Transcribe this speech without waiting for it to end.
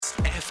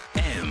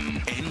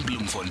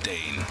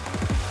Bloemfontein.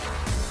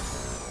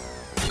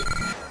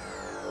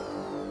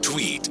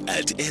 Tweet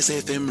at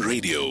SFM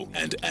Radio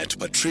and at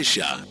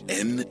Patricia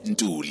N.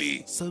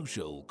 Ntuli.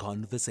 Social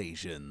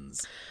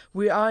Conversations.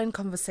 We are in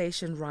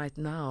conversation right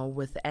now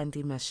with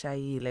Andy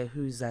Mashaile,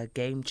 who's a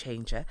game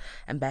changer,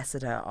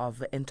 ambassador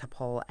of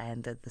Interpol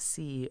and the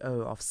CEO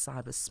of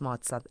Cyber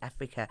Smart South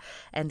Africa.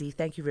 Andy,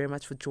 thank you very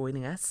much for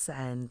joining us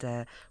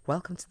and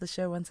welcome to the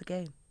show once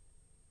again.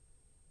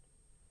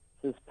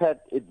 Ms.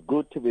 Pat, it's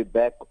good to be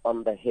back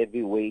on the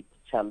heavyweight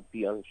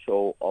champion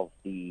show of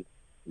the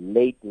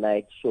late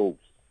night shows.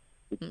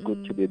 It's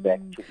good to be back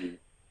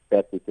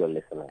with your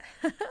listeners.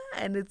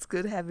 And it's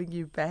good having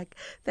you back.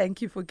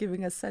 Thank you for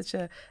giving us such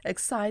an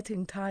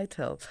exciting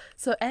title.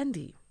 So,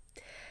 Andy,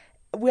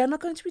 we are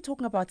not going to be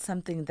talking about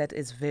something that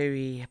is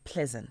very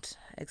pleasant,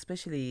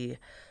 especially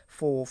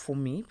for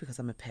me, because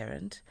I'm a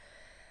parent.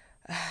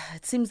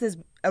 It seems there's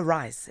a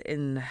rise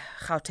in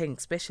Gauteng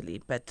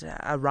especially, but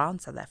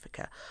around South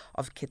Africa,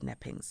 of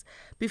kidnappings.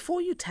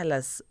 Before you tell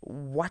us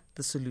what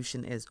the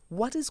solution is,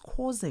 what is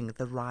causing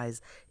the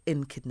rise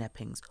in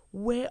kidnappings?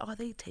 Where are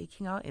they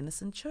taking our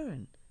innocent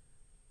children?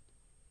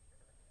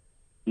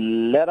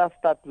 Let us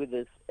start with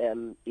this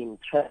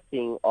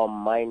interesting or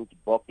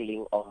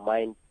mind-boggling or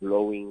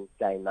mind-blowing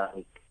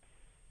dynamic.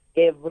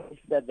 Every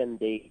 7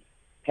 days,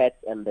 Pat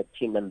and the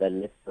team and the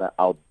listener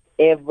out,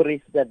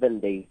 every 7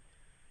 days,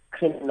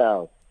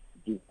 criminals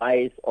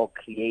devise or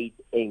create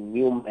a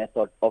new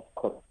method of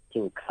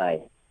committing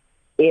crime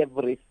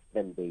every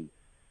 7 days.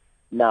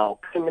 Now,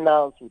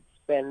 criminals would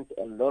spend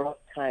a lot of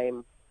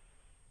time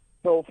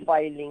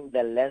profiling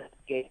the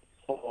landscape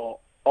for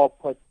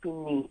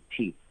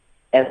opportunity,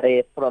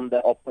 and from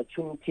the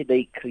opportunity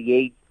they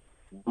create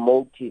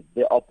motive.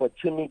 The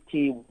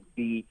opportunity would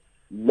be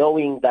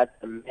knowing that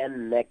the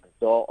man next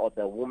door or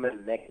the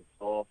woman next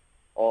door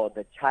or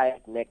the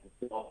child next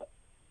door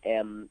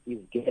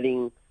is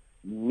getting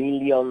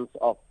millions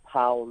of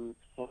pounds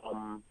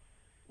from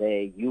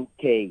the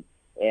UK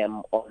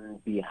on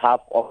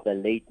behalf of the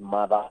late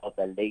mother or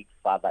the late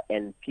father,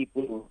 and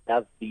people will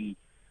just be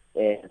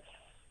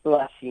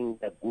splashing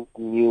the good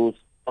news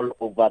all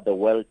over the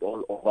world,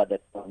 all over the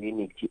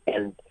community,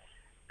 and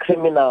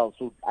criminals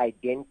would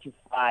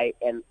identify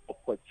an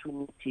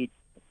opportunity.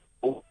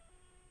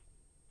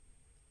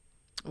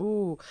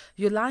 Oh,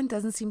 your line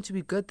doesn't seem to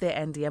be good there,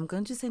 Andy. I'm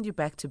going to send you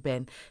back to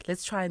Ben.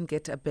 Let's try and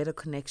get a better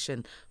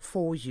connection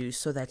for you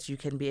so that you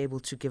can be able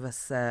to give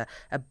us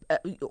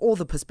all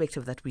the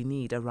perspective that we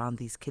need around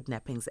these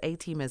kidnappings.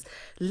 A-teamers,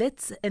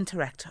 let's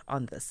interact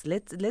on this.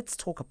 Let's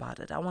talk about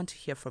it. I want to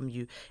hear from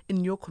you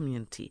in your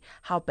community.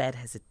 How bad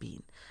has it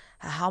been?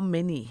 How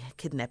many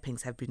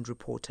kidnappings have been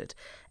reported?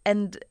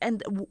 And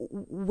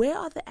where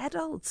are the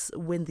adults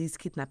when these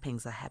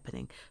kidnappings are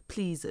happening?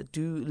 Please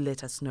do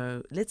let us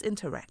know. Let's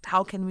interact.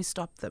 How can we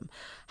stop them?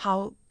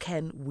 How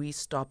can we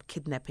stop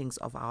kidnappings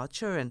of our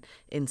children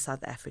in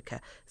South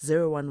Africa?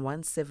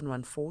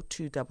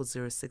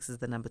 011-714-2006 is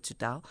the number to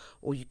dial,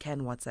 or you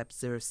can WhatsApp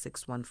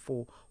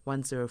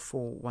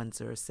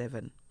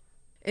 0614-104-107.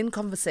 In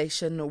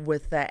conversation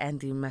with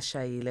Andy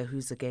Mashaile,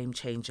 who's a game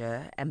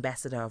changer,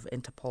 ambassador of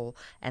Interpol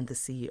and the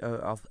CEO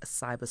of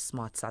Cyber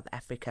Smart South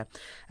Africa.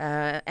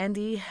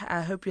 Andy,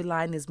 I hope your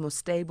line is more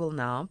stable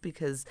now,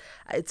 because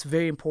it's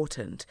very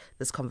important,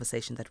 this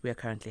conversation that we are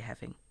currently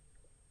having.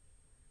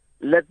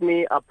 Let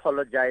me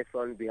apologize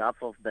on behalf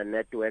of the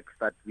networks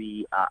that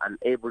we are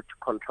unable to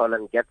control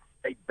and get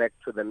straight back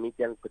to the meat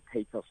and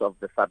potatoes of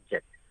the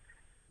subject.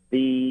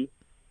 The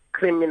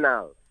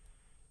criminals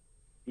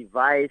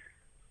devise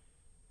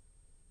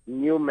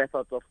new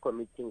methods of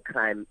committing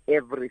crime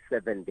every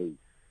 7 days.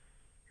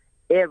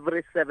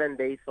 Every 7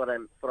 days,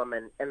 from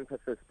an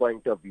emphasis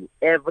point of view,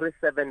 every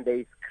 7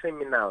 days,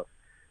 criminals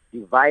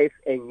devise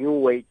a new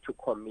way to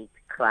commit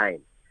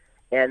crime.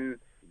 And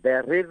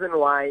the reason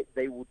why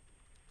they would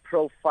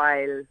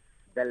profile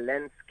the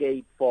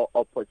landscape for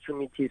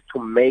opportunities to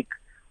make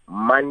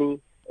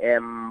money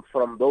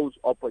from those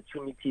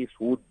opportunities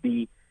would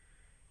be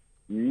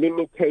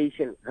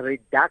limitation,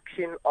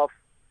 reduction of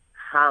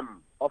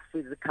harm, of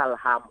physical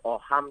harm or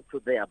harm to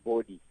their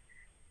body.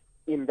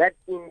 In that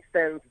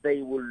instance,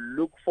 they will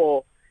look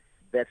for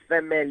the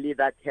family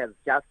that has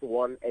just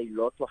won a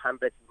lot of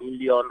 100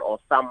 million, or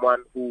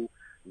someone who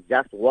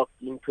just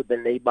walked into the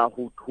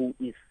neighborhood who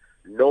is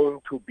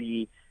known to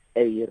be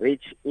a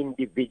rich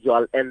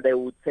individual, and they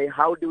would say,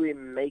 how do we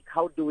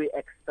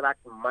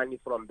extract money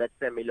from that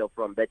family or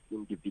from that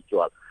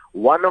individual?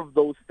 One of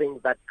those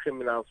things that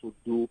criminals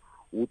would do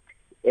would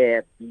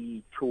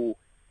be to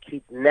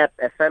kidnap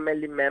a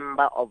family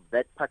member of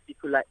that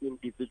particular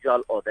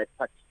individual or that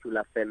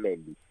particular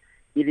family.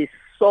 It is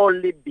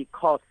solely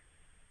because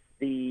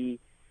the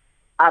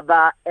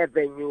other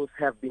avenues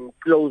have been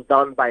closed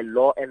down by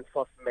law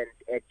enforcement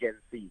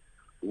agencies.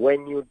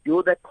 When you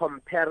do the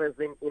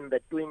comparison in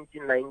the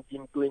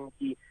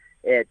 2019-2020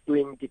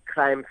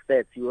 crime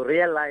stats, you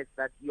realize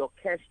that your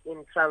cash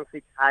in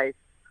transit highs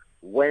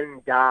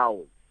went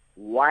down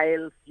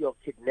whilst your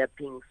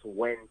kidnappings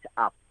went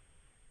up.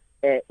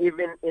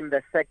 Even in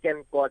the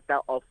second quarter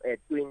of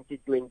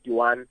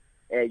 2021,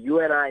 You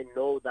and I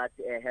know that,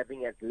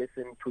 having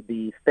listened to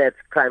the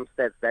crime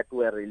stats that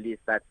were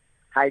released, that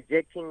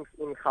hijackings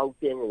in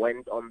Gauteng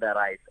went on the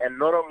rise, and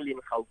not only in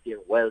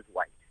Gauteng,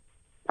 worldwide,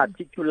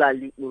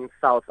 particularly in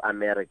South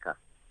America.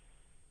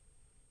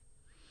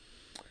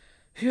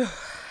 Phew.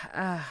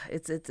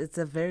 It's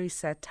a very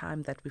sad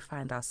time that we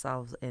find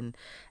ourselves in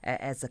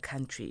as a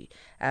country.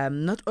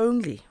 Not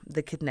only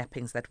the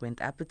kidnappings that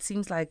went up, it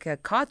seems like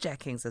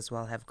carjackings as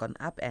well have gone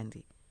up,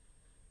 Andy.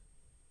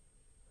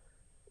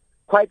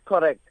 Quite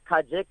correct.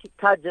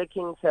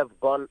 Carjackings have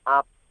gone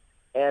up,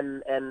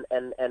 and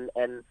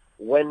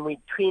when we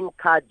twin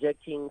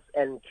carjackings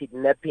and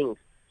kidnappings,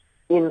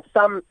 in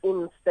some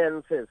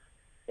instances,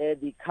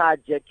 the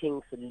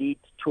carjackings lead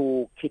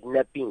to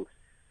kidnappings.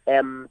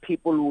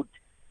 People would.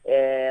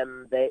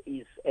 There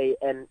is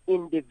an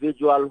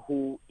individual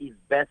who is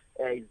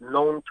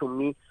known to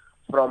me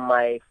from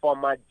my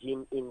former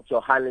gym in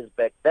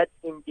Johannesburg. That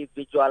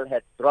individual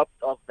had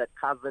dropped off the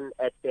cousin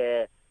at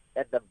the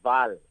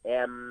Val,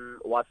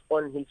 was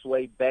on his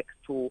way back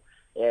to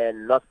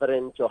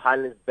northern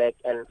Johannesburg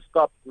and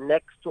stopped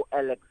next to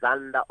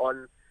Alexander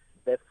on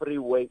the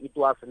freeway. It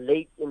was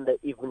late in the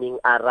evening,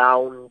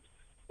 around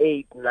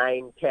 8,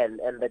 9, 10,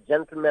 and the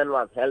gentleman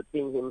was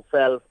helping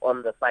himself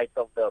on the side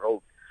of the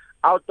road.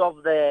 Out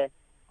of the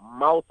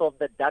mouth of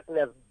the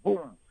darkness,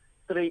 boom,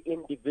 3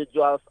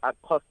 individuals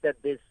accosted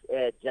this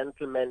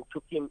gentleman,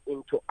 took him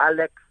into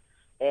Alex,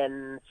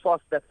 and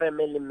forced the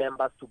family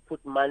members to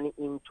put money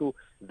into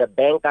the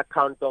bank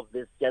account of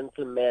this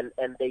gentleman,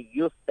 and they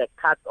used the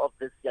card of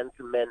this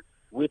gentleman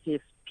with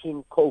his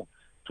PIN code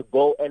to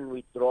go and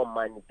withdraw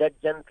money. That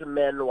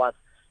gentleman was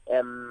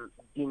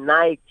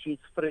denied his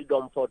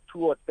freedom for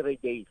 2 or 3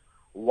 days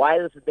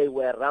whilst they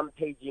were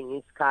rampaging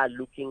his car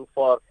looking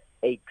for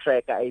a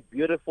tracker, a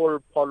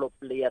beautiful polo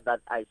player that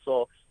I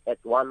saw at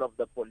one of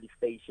the police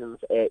stations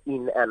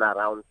in and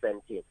around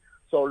Sandton.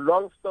 So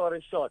long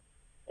story short,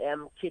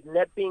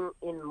 kidnapping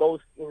in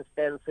most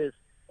instances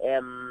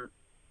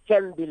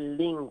can be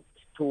linked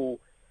to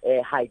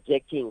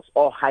hijackings,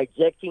 or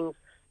hijackings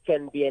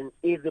can be an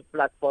easy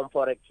platform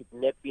for a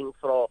kidnapping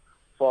for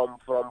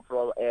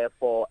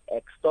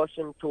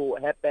extortion to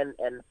happen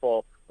and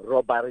for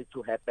robbery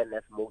to happen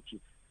as motive.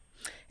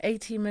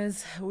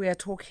 A-teamers, we are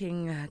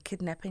talking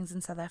kidnappings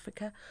in South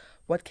Africa.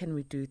 What can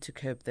we do to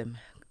curb them?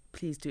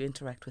 Please do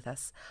interact with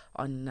us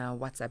on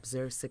WhatsApp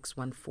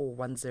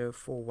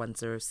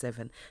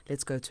 0614104107.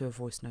 Let's go to a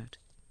voice note.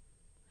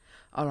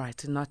 All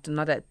right, not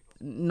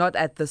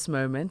at this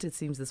moment. It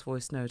seems this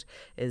voice note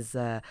is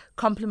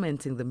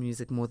complementing the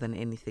music more than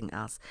anything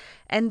else.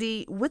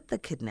 Andy, with the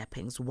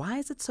kidnappings, why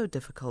is it so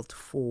difficult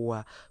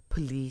for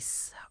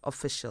police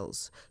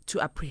officials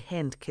to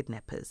apprehend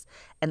kidnappers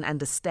and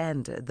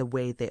understand the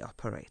way they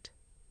operate?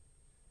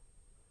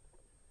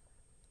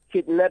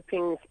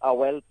 Kidnappings are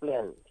well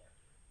planned.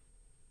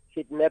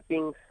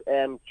 Kidnappings,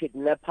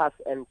 kidnappers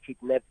and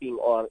kidnapping,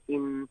 or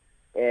in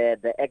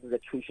the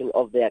execution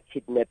of their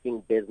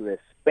kidnapping business,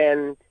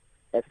 spend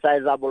a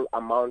sizable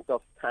amount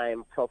of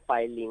time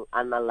profiling,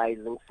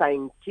 analyzing,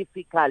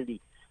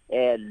 scientifically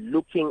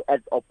looking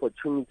at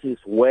opportunities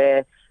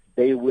where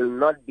they will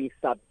not be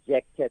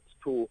subjected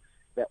to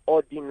the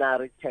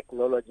ordinary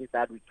technology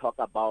that we talk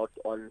about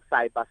on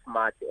cyber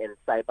smart and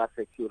cyber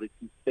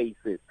security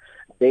spaces.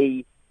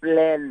 They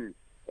plan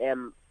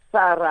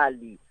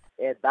thoroughly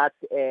that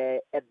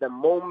at the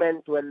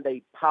moment when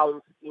they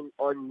pounce in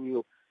on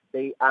you,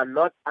 they are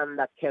not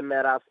under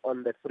cameras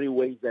on the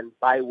freeways and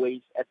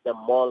byways at the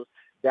malls.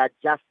 They are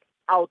just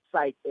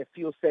outside, a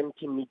few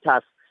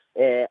centimeters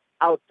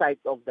outside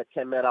of the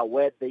camera,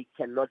 where they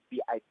cannot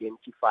be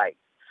identified.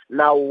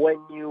 Now,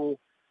 when you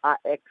are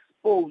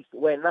exposed,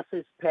 when us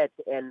as PET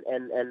and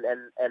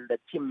the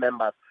team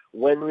members,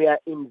 when we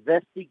are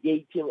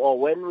investigating, or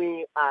when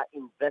we are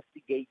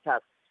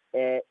investigators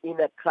in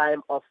a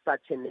crime of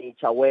such a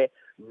nature where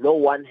no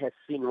one has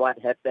seen what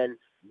happened,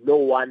 no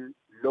one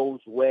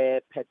knows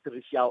where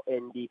Patricia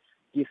Andy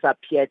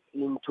disappeared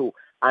into,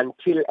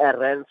 until a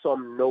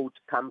ransom note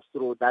comes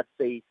through that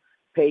says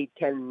pay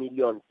 10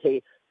 million,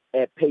 pay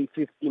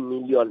 50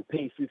 million,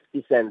 pay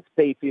 50 cents,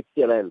 pay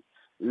 50 rand.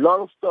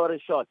 Long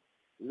story short,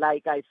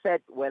 like I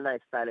said when I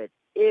started,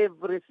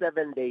 every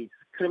 7 days,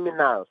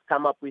 criminals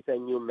come up with a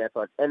new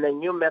method, and a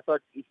new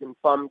method is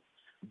informed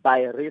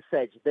by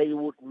research. They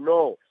would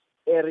know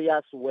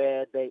areas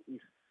where there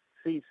is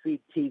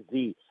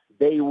CCTV.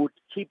 They would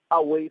keep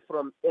away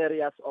from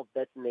areas of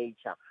that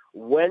nature.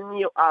 When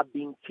you are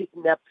being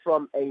kidnapped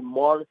from a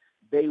mall,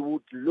 they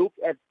would look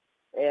at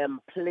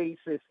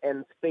places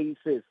and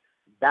spaces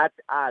that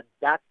are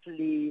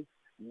darkly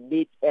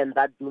lit and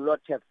that do not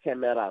have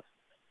cameras.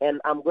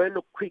 And I'm going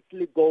to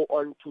quickly go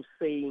on to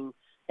saying,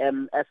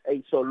 as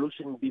a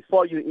solution,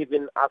 before you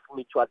even ask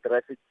me to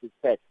address it to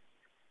that,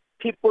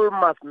 people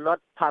must not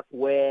park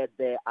where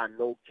there are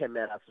no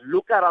cameras.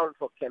 Look around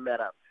for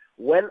cameras.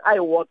 When I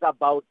walk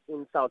about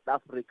in South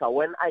Africa,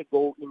 when I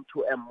go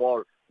into a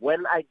mall,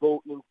 when I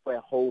go into a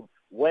home,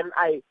 when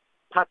I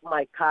park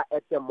my car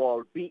at the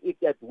mall, be it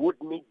at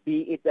Woodmead,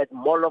 be it at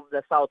Mall of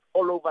the South,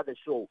 all over the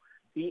show,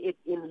 be it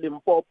in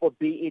Limpopo,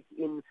 be it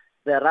in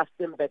the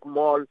Rustenburg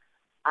Mall,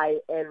 I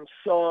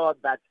ensure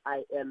that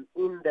I am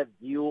in the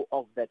view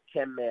of the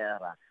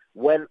camera.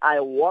 When I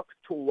walk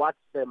towards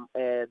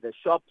the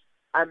shops,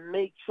 I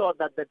make sure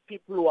that the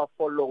people who are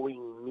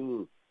following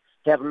me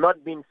have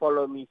not been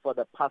following me for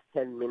the past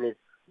 10 minutes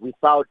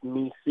without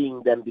me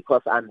seeing them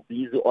because I'm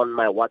busy on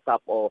my WhatsApp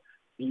or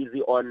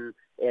busy on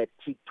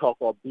TikTok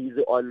or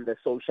busy on the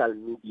social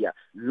media,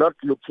 not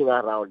looking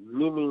around,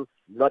 meaning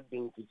not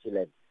being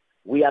vigilant.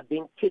 We are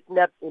being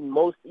kidnapped in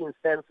most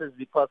instances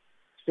because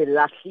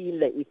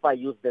if I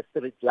use the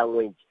street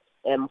language.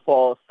 And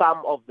for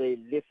some of the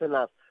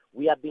listeners,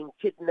 we are being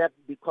kidnapped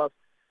because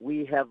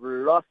we have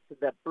lost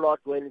the plot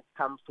when it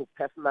comes to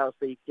personal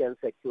safety and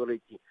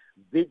security.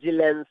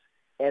 Vigilance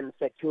and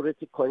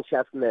security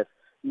consciousness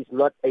is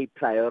not a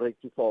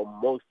priority for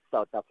most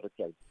South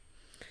Africans.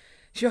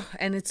 Sure,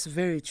 and it's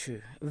very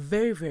true.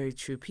 Very, very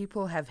true.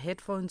 People have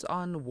headphones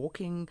on,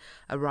 walking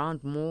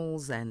around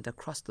malls and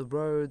across the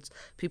roads.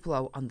 People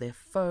are on their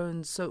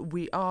phones. So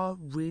we are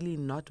really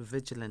not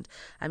vigilant.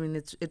 I mean,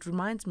 it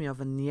reminds me of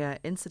a near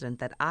incident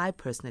that I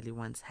personally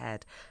once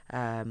had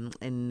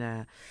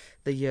in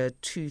the year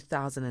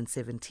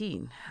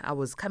 2017. I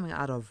was coming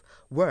out of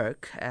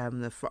work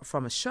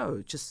from a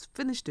show, just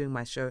finished doing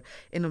my show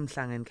in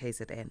Umhlanga in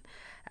KZN.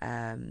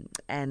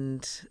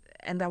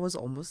 And I was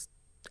almost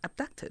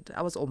abducted.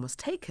 I was almost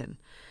taken.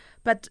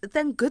 But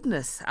thank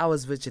goodness I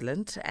was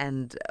vigilant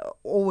and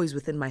always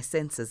within my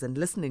senses and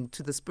listening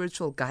to the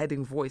spiritual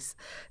guiding voice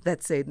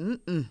that said,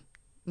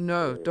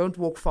 no, don't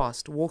walk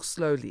fast, walk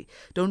slowly.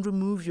 Don't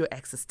remove your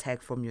access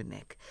tag from your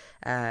neck.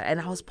 And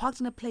I was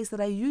parked in a place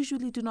that I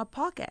usually do not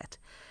park at.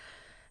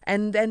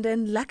 And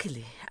then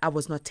luckily I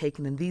was not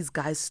taken, and these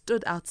guys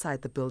stood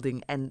outside the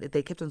building and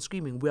they kept on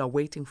screaming, "We are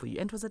waiting for you."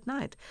 And it was at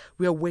night.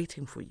 "We are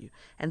waiting for you."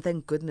 And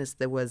thank goodness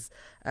there was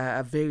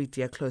a very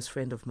dear close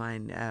friend of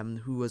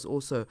mine who was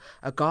also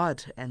a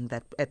guard and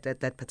at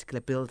that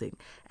particular building.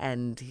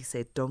 And he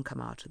said, "Don't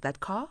come out. That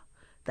car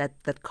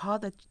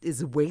that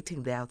is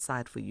waiting there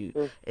outside for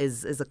you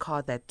is a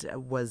car that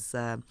was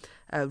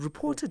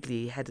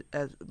reportedly had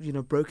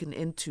broken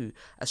into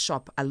a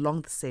shop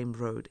along the same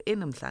road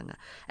in Umhlanga.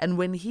 And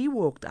when he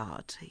walked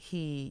out,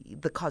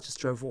 the car just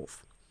drove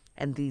off.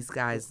 And these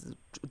guys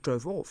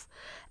drove off.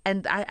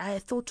 And I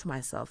thought to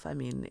myself, I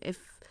mean,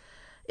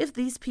 if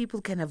these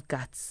people can have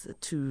guts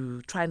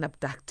to try and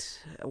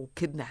abduct or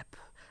kidnap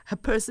a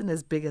person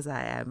as big as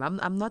I am,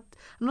 I'm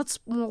not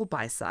small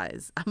by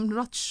size. I'm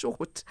not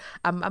short.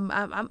 I'm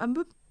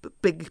a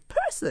big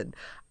person.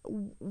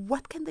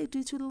 What can they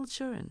do to little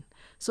children?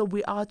 So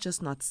we are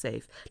just not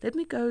safe. Let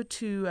me go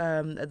to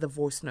the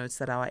voice notes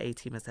that our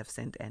A-teamers have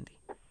sent, Andy.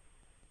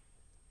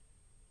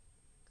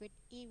 Good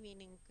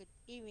evening,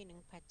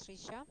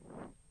 Patricia.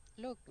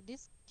 Look,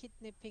 this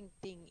kidnapping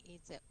thing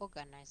is an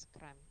organized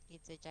crime.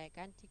 It's a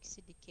gigantic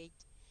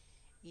syndicate.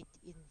 It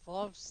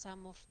involves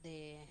some of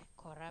the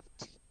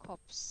corrupt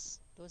cops,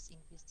 those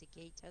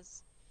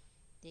investigators.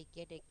 They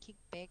get a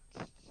kickback,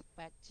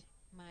 but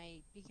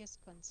my biggest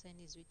concern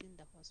is within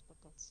the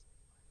hospitals.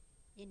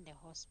 In the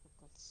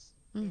hospitals,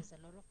 there's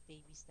a lot of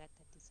babies that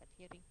are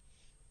disappearing.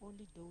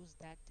 Only those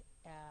that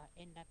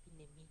end up in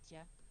the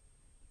media,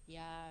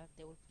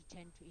 they will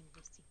pretend to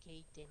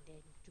investigate and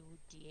then do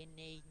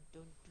DNA,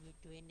 don't do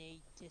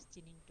DNA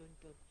testing, don't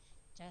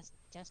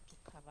just to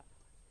cover.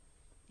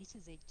 This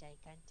is a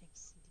gigantic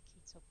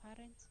syndicate. So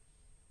parents,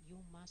 you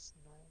must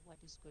know what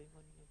is going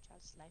on in your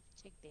child's life.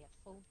 Check their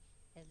phone.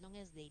 As long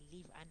as they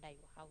live under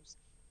your house,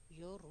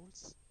 your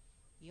rules,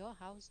 your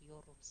house,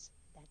 your rules.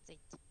 That's it.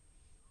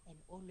 And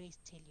always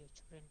tell your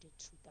children the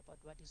truth about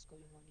what is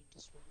going on in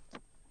this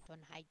world.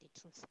 Don't hide the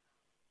truth.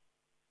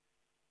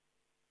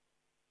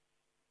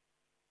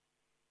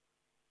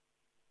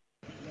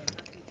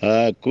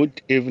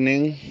 Good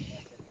evening,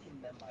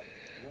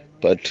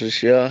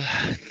 Patricia.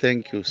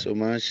 Thank you so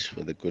much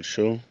for the good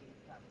show.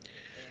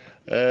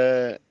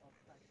 I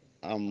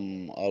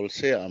will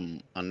say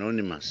I'm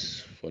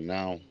anonymous for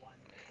now.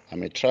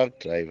 I'm a truck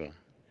driver.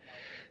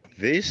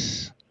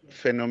 This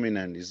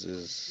phenomenon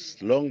has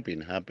long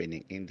been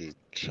happening in the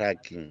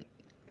trucking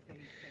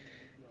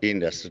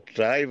industry.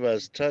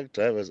 Truck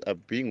drivers are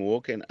being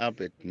woken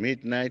up at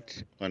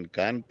midnight on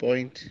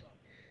gunpoint,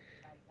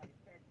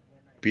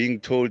 being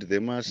told they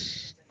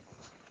must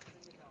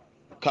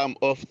come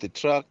off the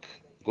truck,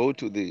 go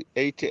to the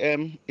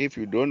ATM. If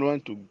you don't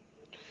want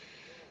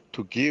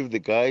to give the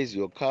guys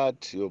your card,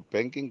 your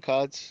banking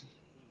cards,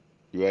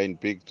 you are in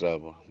big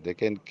trouble. They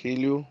can kill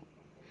you,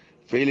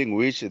 failing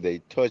which they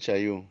torture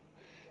you.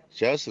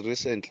 Just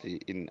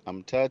recently in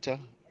Amtata,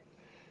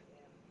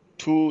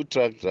 2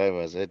 truck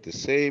drivers had the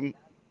same,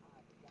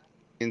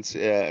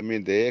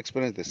 they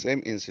experienced the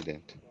same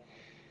incident.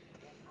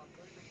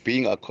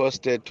 Being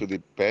accosted to the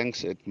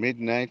banks at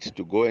midnight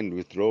to go and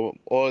withdraw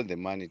all the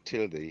money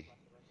till they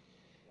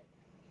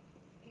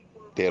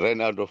ran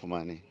out of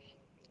money.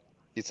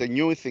 It's a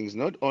new thing, it's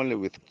not only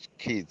with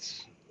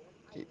kids.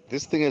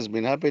 This thing has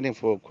been happening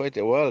for quite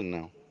a while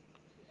now.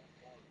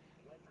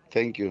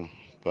 Thank you.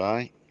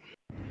 Bye.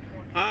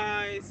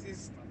 Hi,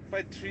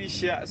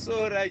 Patricia.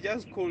 Sorry, I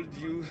just called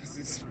you.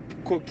 This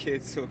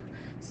coquette, so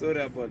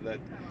sorry about that.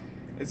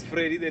 It's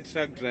Freddy, the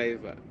truck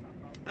driver.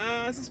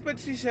 Sis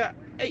Patricia,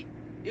 hey,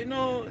 you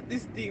know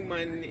this thing,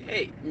 man.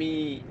 Hey,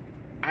 me,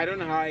 I don't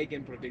know how I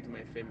can protect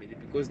my family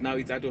because now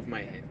it's out of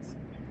my hands.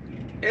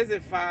 As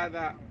a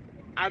father,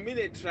 I'm in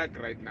a truck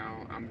right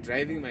now. I'm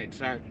driving my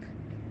truck,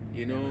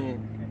 you know,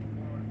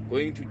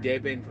 going to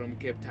Durban from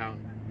Cape Town.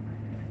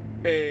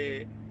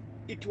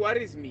 It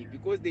worries me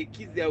because the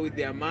kids are with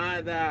their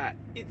mother.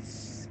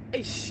 It's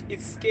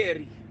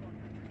scary.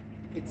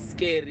 It's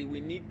scary. We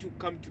need to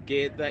come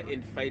together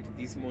and fight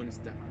this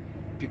monster.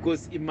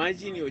 Because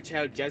imagine your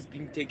child just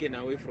being taken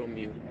away from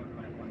you.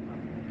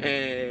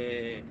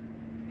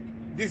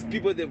 These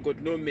people, they've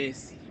got no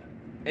mercy.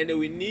 And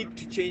we need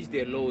to change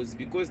their laws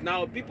because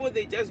now people,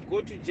 they just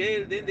go to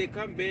jail, then they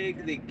come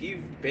back, they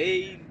give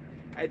bail.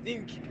 I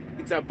think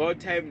it's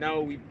about time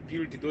now we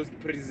build those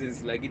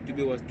prisons like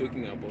Itube was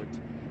talking about.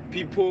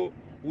 People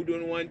who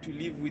don't want to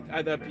live with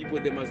other people,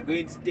 they must go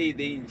and stay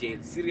there in jail.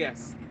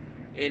 Serious.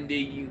 And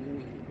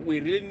we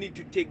really need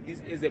to take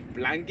this as a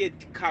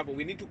blanket cover.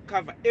 We need to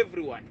cover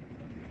everyone.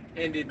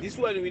 And this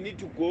one, we need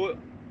to go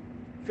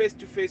face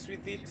to face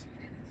with it,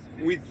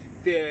 with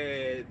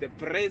the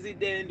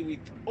president, with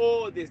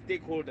all the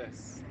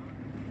stakeholders.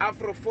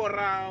 Afro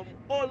Forum,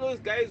 all those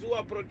guys who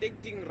are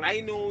protecting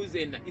rhinos,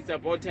 and it's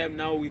about time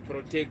now we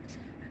protect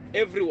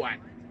everyone.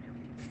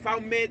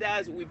 Farm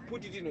murders, we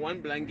put it in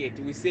one blanket.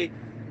 We say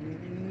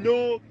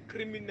no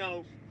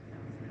criminal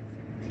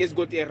has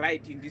got a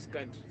right in this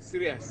country.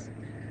 Serious.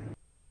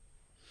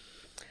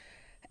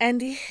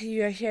 Andy,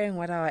 you're hearing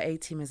what our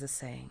A-teamers are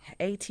saying.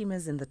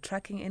 A-teamers in the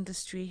trucking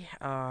industry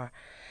are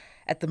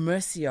at the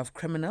mercy of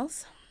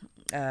criminals.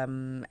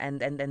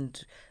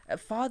 And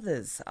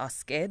fathers are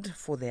scared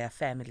for their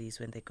families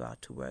when they go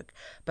out to work.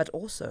 But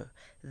also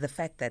the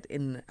fact that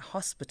in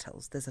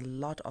hospitals, there's a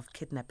lot of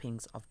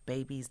kidnappings of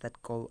babies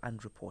that go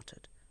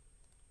unreported.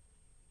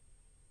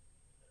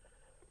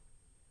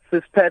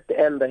 Sister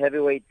and the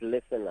heavyweight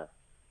listener,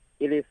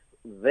 it is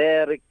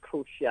very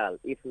crucial,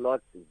 if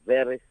not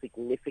very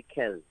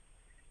significant,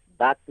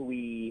 that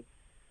we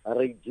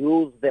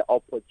reduce the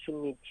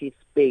opportunity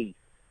space.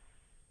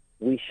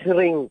 We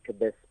shrink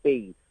the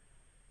space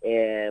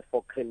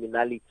for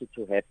criminality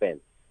to happen.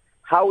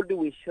 How do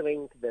we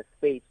shrink the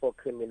space for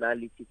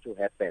criminality to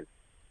happen?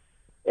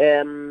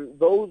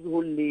 Those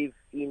who live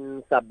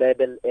in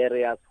suburban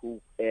areas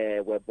who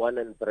were born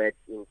and bred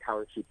in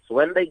townships,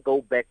 when they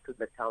go back to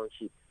the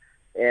townships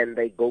and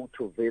they go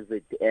to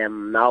visit,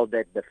 now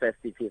that the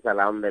festive is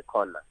around the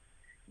corner,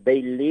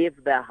 they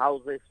leave their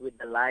houses with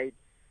the lights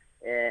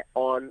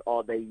on,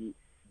 or they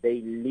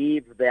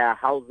leave their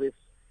houses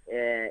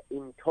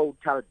in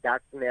total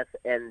darkness,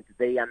 and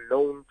they are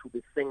known to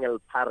be single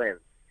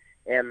parents,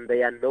 and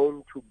they are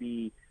known to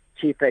be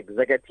chief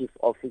executive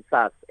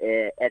officers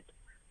at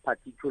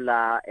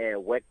particular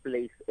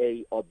workplace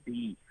A or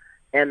B.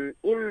 And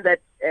in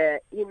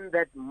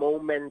that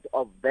moment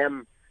of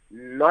them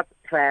not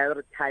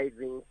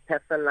prioritizing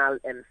personal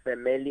and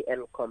family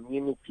and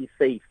community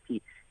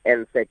safety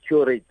and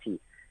security,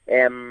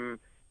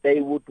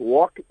 they would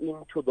walk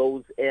into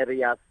those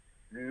areas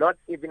not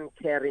even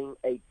carrying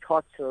a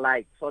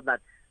torchlight so that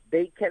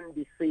they can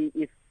see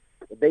if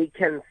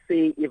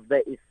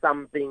there is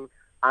something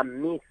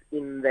amiss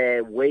in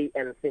the way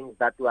and things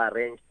that were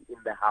arranged in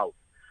the house.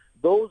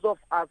 Those of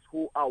us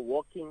who are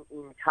walking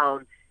in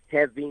town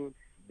having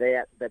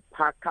the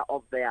parka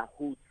of their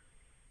hoods,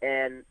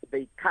 and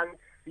they can't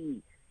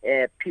see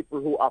people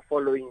who are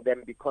following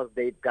them because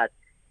they've got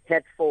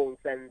headphones,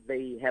 and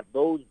they have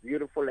those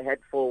beautiful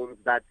headphones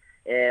that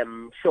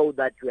show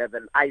that you have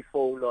an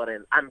iPhone or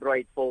an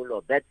Android phone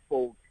or that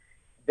phone.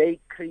 They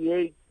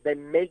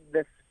make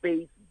the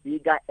space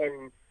bigger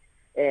and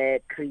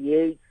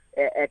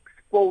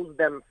expose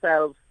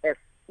themselves as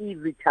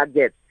easy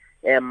targets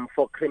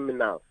for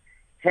criminals.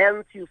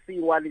 Hence, you see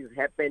what is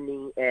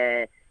happening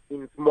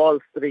in Small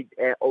Street,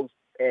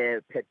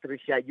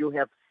 Patricia. You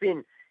have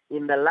seen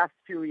in the last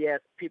few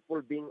years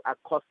people being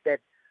accosted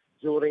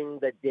during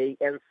the day,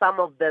 and some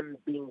of them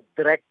being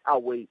dragged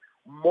away,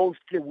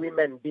 mostly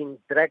women being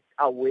dragged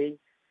away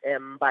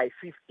by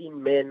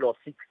 15 men or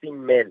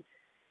 16 men.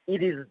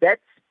 It is that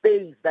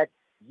space that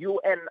you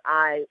and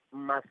I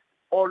must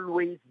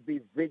always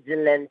be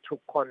vigilant to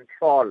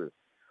control.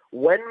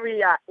 When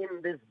we are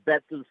in this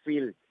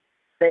battlefield,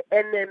 the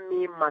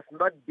enemy must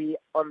not be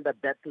on the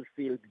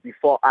battlefield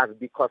before us,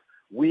 because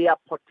we are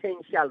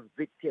potential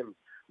victims.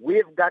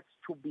 We've got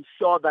to be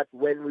sure that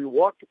when we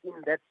walk in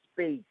that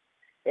space,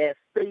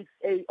 space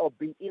A or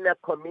B, in a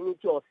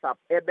community or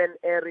suburban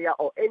area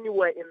or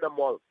anywhere in the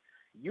mall,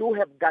 you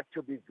have got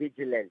to be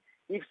vigilant.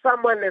 If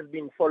someone has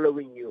been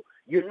following you,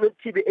 you need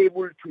to be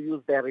able to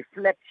use the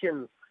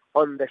reflections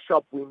on the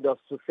shop windows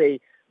to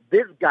say,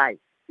 this guy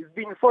has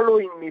been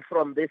following me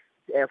from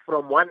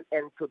one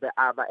end to the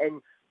other,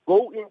 and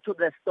go into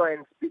the store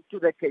and speak to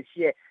the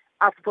cashier,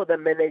 ask for the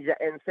manager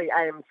and say,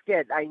 I am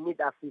scared, I need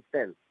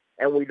assistance.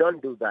 And we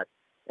don't do that.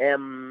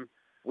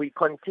 We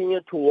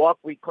continue to walk,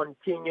 we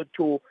continue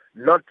to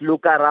not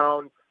look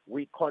around,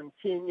 we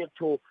continue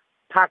to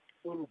park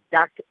in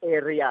dark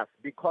areas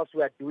because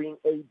we are doing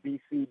A, B,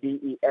 C, D,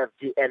 E, F,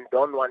 G, and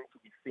don't want to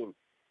be seen.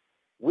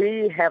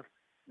 We have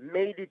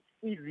made it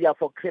easier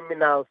for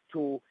criminals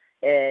to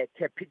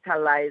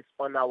capitalize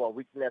on our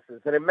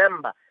weaknesses.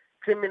 Remember,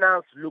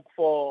 criminals look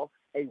for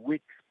a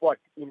weak spot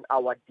in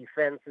our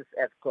defenses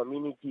as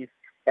communities,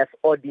 as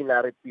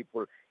ordinary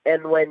people.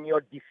 And when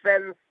your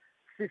defense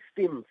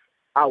systems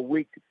are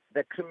weak,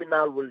 the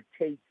criminal will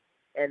take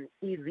an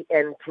easy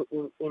entry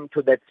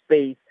into that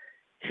space,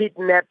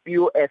 kidnap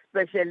you,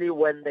 especially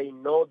when they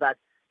know that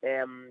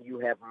you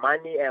have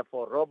money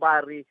for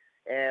robbery,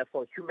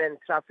 for human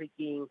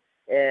trafficking,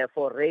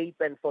 for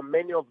rape, and for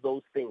many of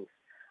those things.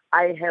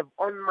 I have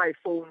on my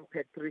phone,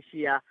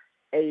 Patricia,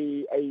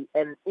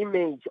 an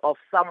image of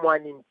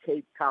someone in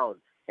Cape Town,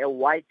 a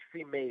white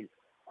female,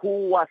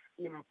 who was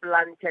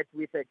implanted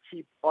with a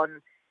chip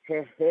on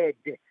her head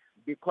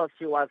because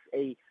she was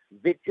a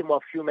victim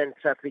of human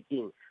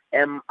trafficking.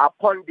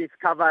 Upon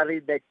discovery,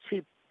 the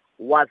chip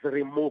was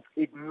removed.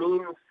 It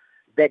means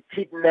the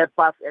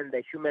kidnappers and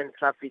the human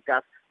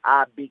traffickers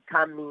are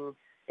becoming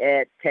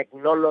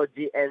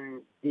technology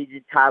and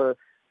digital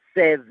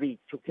savvy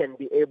to can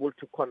be able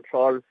to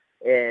control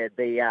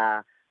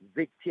their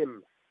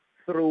victims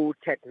through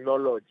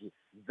technology,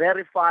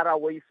 very far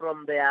away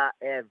from their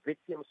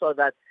victims so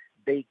that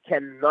they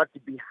cannot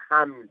be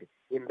harmed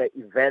in the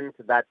event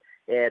that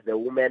the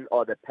woman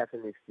or the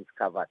person is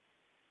discovered.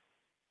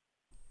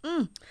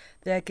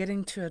 They are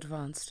getting too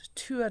advanced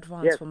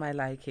Yes. for my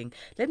liking.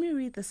 Let me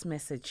read this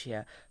message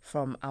here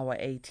from our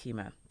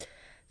A-teamer.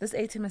 This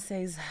A-teamer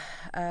says,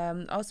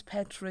 Os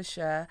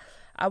Patricia,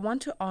 I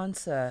want to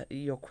answer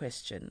your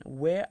question.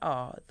 Where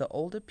are the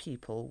older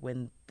people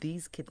when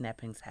these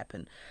kidnappings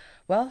happen?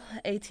 Well,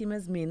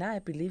 A-teamers, Mina, I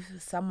believe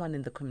someone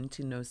in the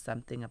community knows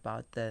something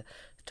about the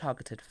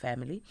targeted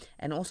family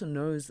and also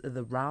knows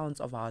the rounds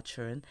of our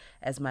children,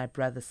 as my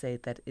brother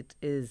said, that it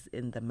is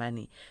in the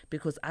money,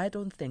 because I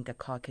don't think a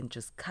car can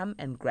just come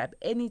and grab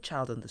any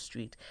child on the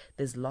street.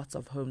 There's lots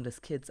of homeless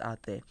kids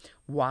out there.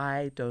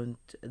 Why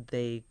don't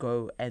they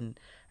go and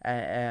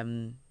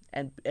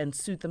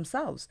suit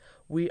themselves?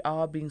 We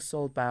are being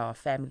sold by our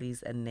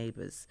families and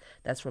neighbors.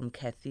 That's from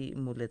Kathy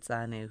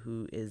Muletsane,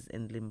 who is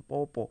in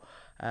Limpopo,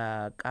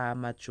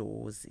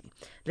 Kamajozi.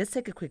 Let's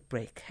take a quick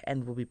break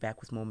and we'll be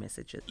back with more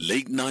messages.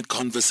 Late Night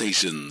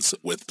Conversations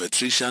with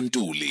Patricia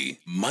Nduli,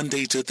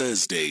 Monday to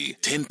Thursday,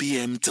 10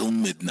 p.m. till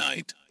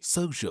midnight.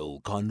 Social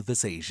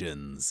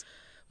Conversations.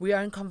 We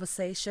are in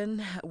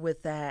conversation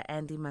with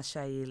Andy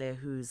Mashaile,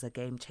 who's a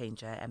game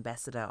changer,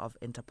 ambassador of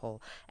Interpol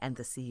and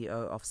the CEO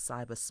of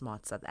Cyber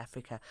Smart South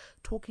Africa,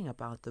 talking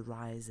about the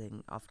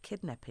rising of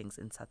kidnappings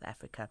in South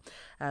Africa.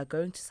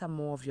 Going to some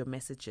more of your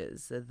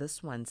messages.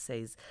 This one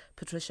says,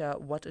 Patricia,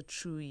 what a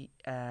true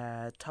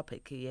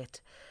topic,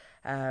 yet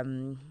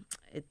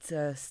it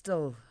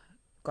still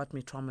got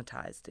me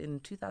traumatized. In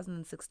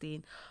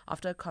 2016,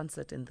 after a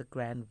concert in the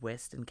Grand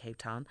West in Cape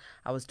Town,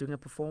 I was doing a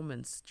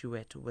performance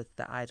duet with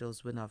the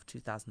Idols winner of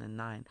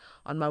 2009.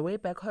 On my way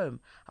back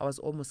home, I was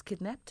almost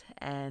kidnapped,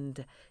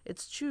 and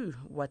it's true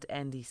what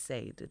Andy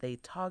said. They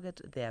target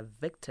their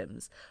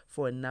victims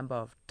for a number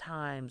of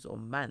times or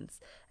months,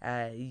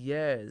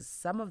 years.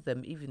 Some of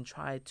them even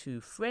try to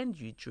friend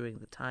you during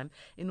the time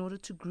in order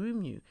to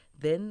groom you.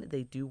 Then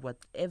they do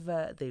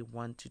whatever they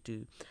want to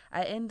do.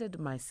 I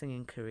ended my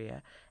singing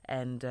career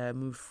and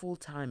moved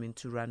full-time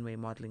into runway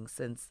modeling.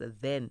 Since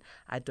then,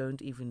 I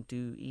don't even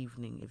do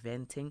evening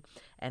eventing,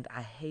 and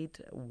I hate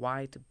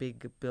white,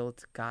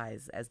 big-built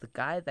guys, as the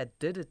guy that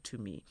did it to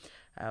me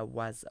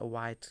was a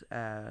white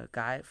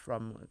guy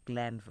from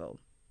Glanville.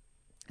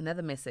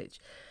 Another message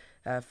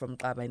from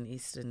Kaba in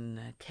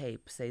Eastern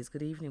Cape says,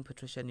 good evening,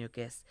 Patricia and your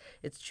guests.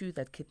 It's true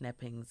that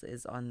kidnappings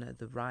is on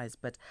the rise,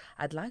 but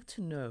I'd like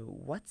to know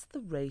what's the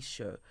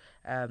ratio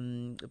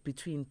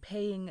between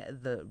paying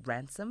the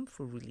ransom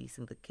for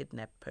releasing the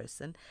kidnapped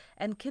person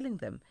and killing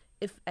them,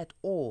 if at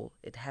all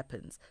it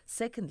happens.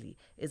 Secondly,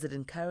 is it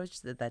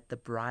encouraged that the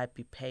bribe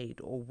be paid,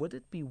 or would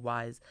it be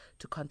wise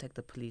to contact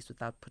the police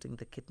without putting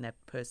the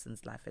kidnapped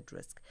person's life at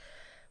risk?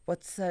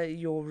 What's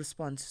your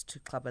response to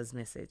Kaba's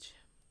message?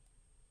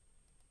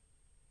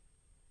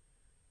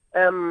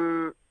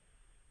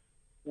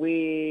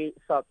 We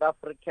South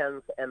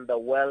Africans and the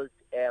world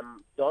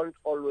don't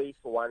always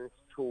want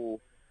to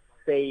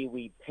say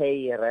we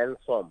pay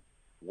ransom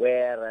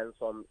where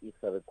ransom is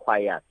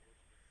required.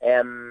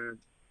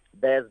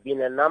 There's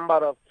been a number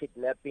of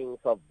kidnappings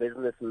of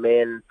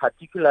businessmen,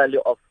 particularly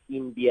of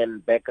Indian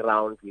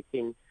background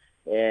within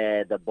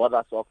the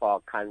borders of our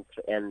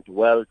country and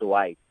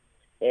worldwide,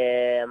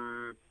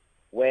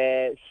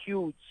 where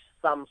huge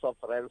sums of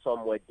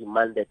ransom were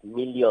demanded,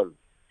 millions.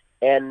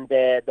 And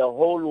the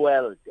whole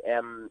world,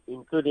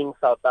 including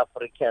South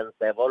Africans,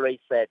 have always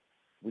said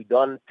we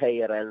don't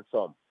pay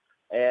ransom.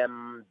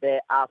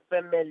 There are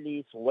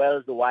families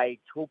worldwide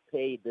who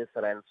pay this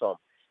ransom.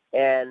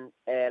 And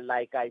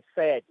like I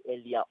said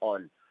earlier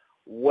on,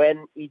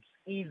 when it's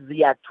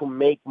easier to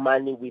make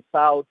money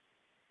without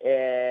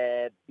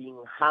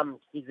being harmed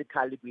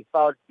physically,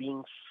 without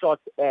being shot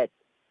at,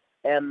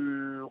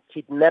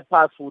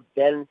 kidnappers would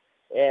then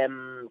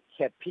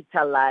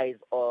capitalize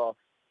or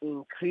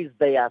increase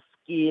their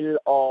skill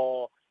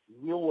or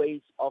new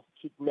ways of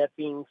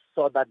kidnapping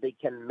so that they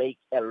can make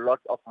a lot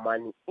of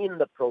money in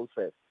the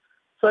process.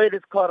 So it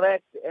is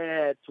correct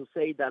to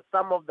say that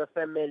some of the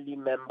family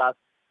members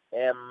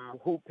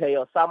who pay,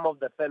 or some of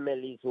the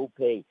families who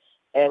pay,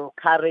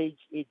 encourage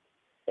it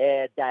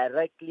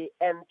directly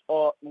and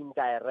or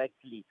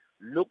indirectly.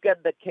 Look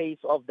at the case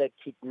of the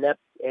kidnapped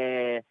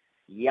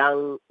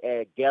young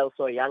girls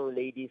or young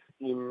ladies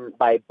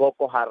by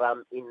Boko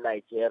Haram in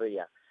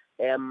Nigeria.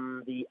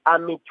 The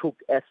army took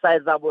a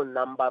sizable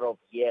number of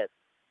years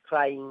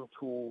trying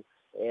to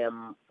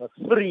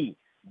free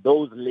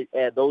those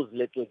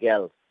little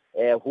girls,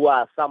 who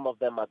are, some of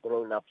them are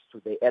grown-ups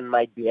today and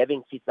might be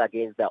having kids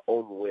against their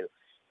own will.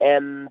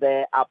 And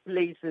there are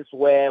places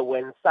where,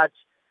 when such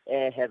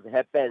has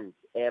happened,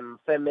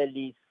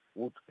 families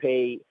would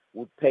pay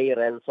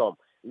ransom.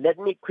 Let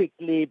me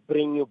quickly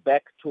bring you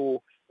back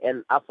to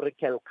an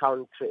African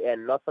country,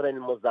 and northern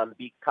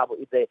Mozambique,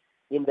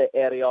 in the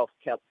area of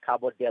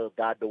Cabo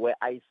Delgado, where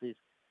ISIS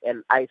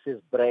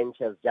branch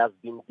has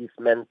just been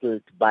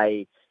dismantled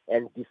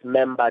and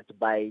dismembered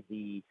by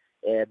the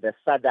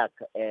SADC,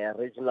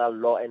 regional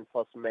law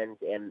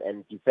enforcement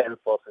and defense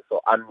forces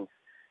or armies.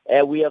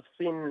 We have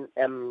seen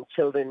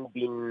children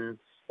being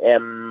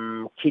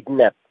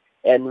kidnapped,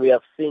 and we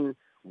have seen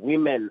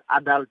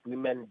adult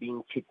women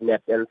being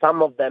kidnapped, and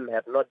some of them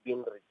have not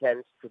been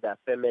returned to their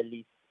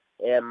families,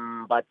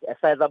 but a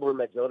sizable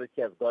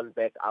majority has gone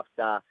back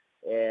after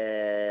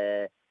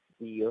the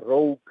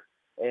rogue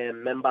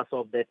members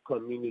of that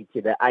community,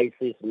 the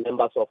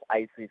members of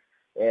ISIS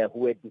who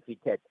were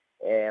defeated,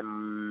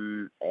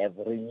 have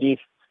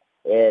released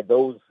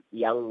those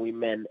young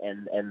women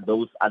and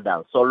those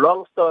adults. So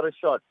long story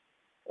short,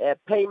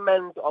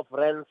 payment of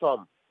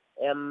ransom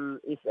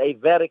is a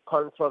very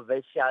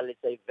controversial,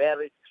 it's a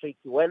very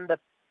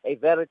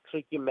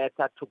tricky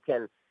matter to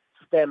can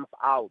stamp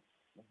out,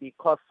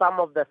 because some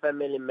of the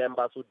family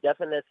members would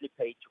definitely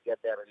pay to get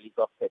the release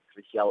of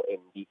Patricia or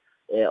Andy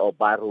or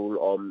Barul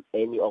or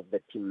any of the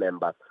team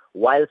members,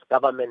 whilst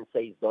government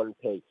says don't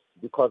pay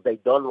because they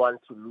don't want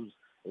to lose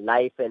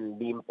life and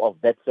limb of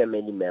that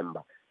family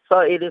member. So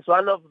it is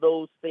one of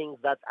those things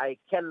that I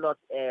cannot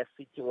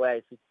sit where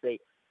I say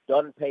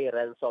don't pay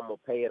ransom or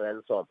pay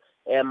ransom.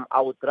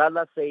 I would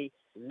rather say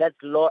let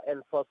law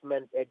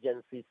enforcement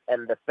agencies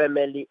and the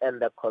family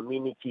and the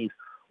communities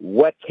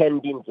work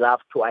hand in glove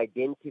to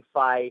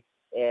identify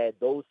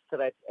those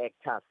threat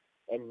actors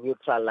and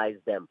neutralize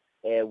them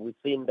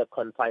within the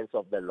confines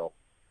of the law.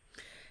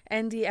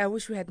 Andy, I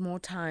wish we had more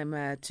time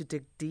to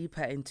dig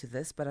deeper into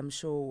this, but I'm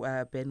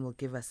sure Ben will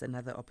give us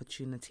another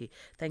opportunity.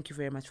 Thank you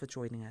very much for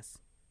joining us.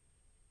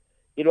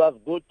 It was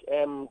good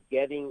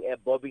getting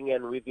bobbing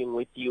and weaving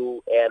with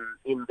you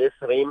in this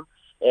ring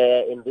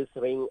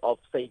of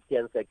safety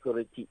and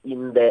security,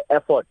 in the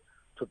effort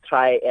to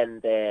try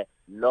and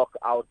knock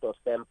out or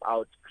stamp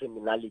out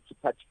criminality,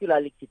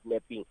 particularly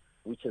kidnapping,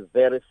 which is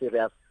very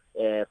serious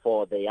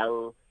for the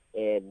young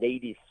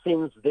ladies,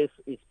 since this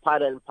is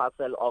part and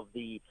parcel of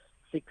the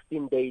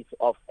 16 days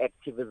of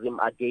activism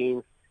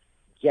against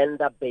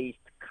gender-based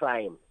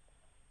crime.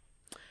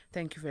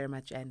 Thank you very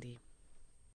much, Andy.